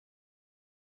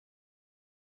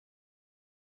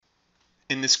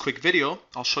In this quick video,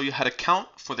 I'll show you how to count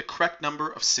for the correct number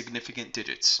of significant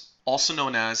digits, also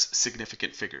known as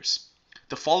significant figures.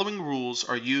 The following rules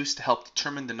are used to help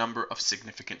determine the number of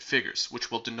significant figures, which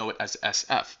we'll denote as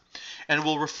SF. And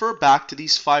we'll refer back to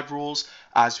these 5 rules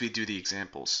as we do the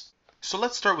examples. So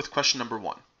let's start with question number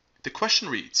 1. The question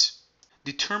reads,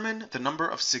 determine the number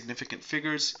of significant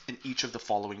figures in each of the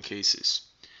following cases.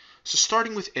 So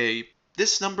starting with A,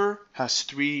 this number has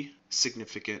 3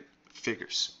 significant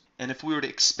figures. And if we were to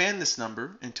expand this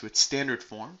number into its standard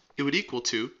form, it would equal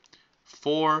to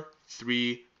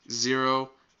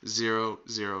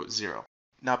 430,000.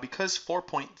 Now because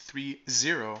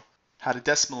 4.30 had a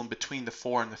decimal in between the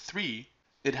 4 and the 3,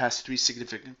 it has 3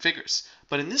 significant figures.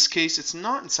 But in this case, it's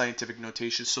not in scientific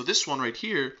notation, so this one right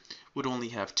here would only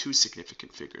have 2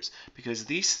 significant figures because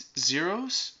these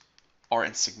zeros are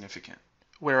insignificant.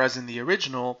 Whereas in the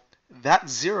original, that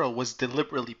 0 was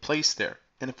deliberately placed there.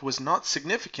 And if it was not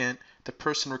significant, the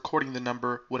person recording the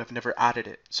number would have never added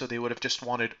it. So they would have just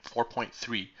wanted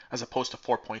 4.3 as opposed to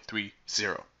 4.30.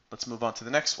 Let's move on to the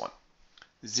next one.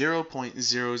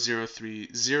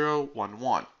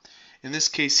 0.003011. In this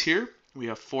case here, we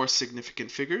have 4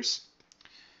 significant figures.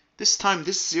 This time,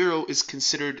 this 0 is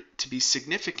considered to be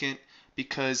significant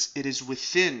because it is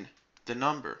within the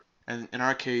number. And in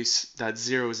our case, that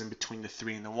 0 is in between the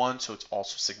 3 and the 1, so it's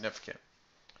also significant.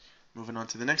 Moving on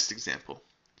to the next example.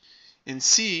 In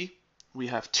C, we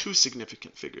have 2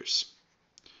 significant figures.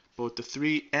 Both the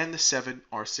 3 and the 7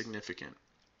 are significant.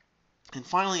 And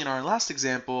finally, in our last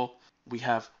example, we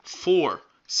have 4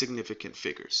 significant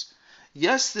figures.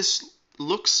 Yes, this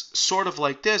looks sort of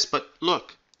like this, but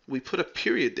look, we put a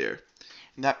period there.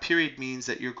 And that period means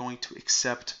that you're going to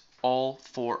accept all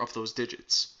 4 of those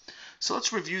digits. So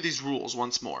let's review these rules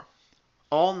once more.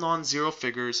 All non-zero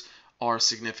figures are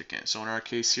significant. So in our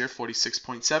case here,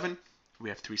 46.7, we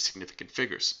have 3 significant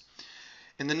figures.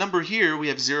 In the number here, we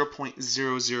have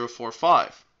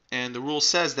 0.0045. And the rule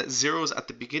says that zeros at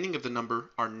the beginning of the number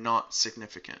are not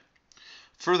significant.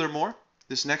 Furthermore,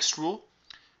 this next rule,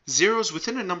 zeros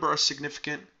within a number are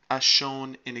significant as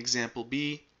shown in example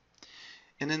B.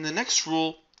 And in the next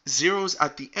rule, zeros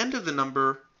at the end of the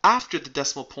number after the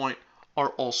decimal point are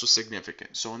also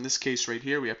significant. So in this case right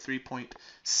here, we have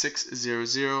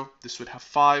 3.600. This would have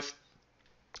 5.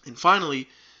 And finally,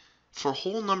 for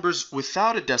whole numbers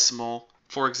without a decimal,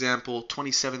 for example,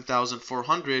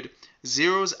 27,400,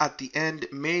 zeros at the end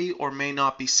may or may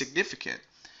not be significant.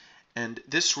 And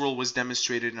this rule was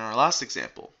demonstrated in our last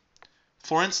example.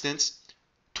 For instance,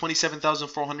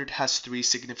 27,400 has 3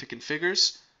 significant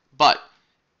figures, but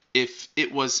if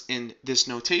it was in this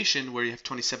notation where you have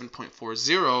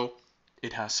 27.40,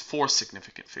 it has 4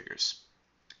 significant figures.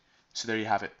 So there you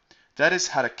have it. That is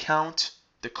how to count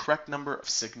the correct number of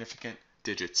significant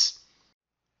digits.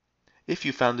 If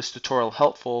you found this tutorial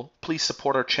helpful, please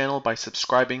support our channel by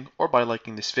subscribing or by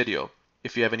liking this video.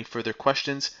 If you have any further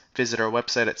questions, visit our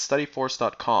website at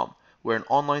studyforce.com. We're an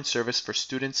online service for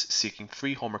students seeking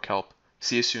free homework help.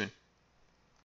 See you soon.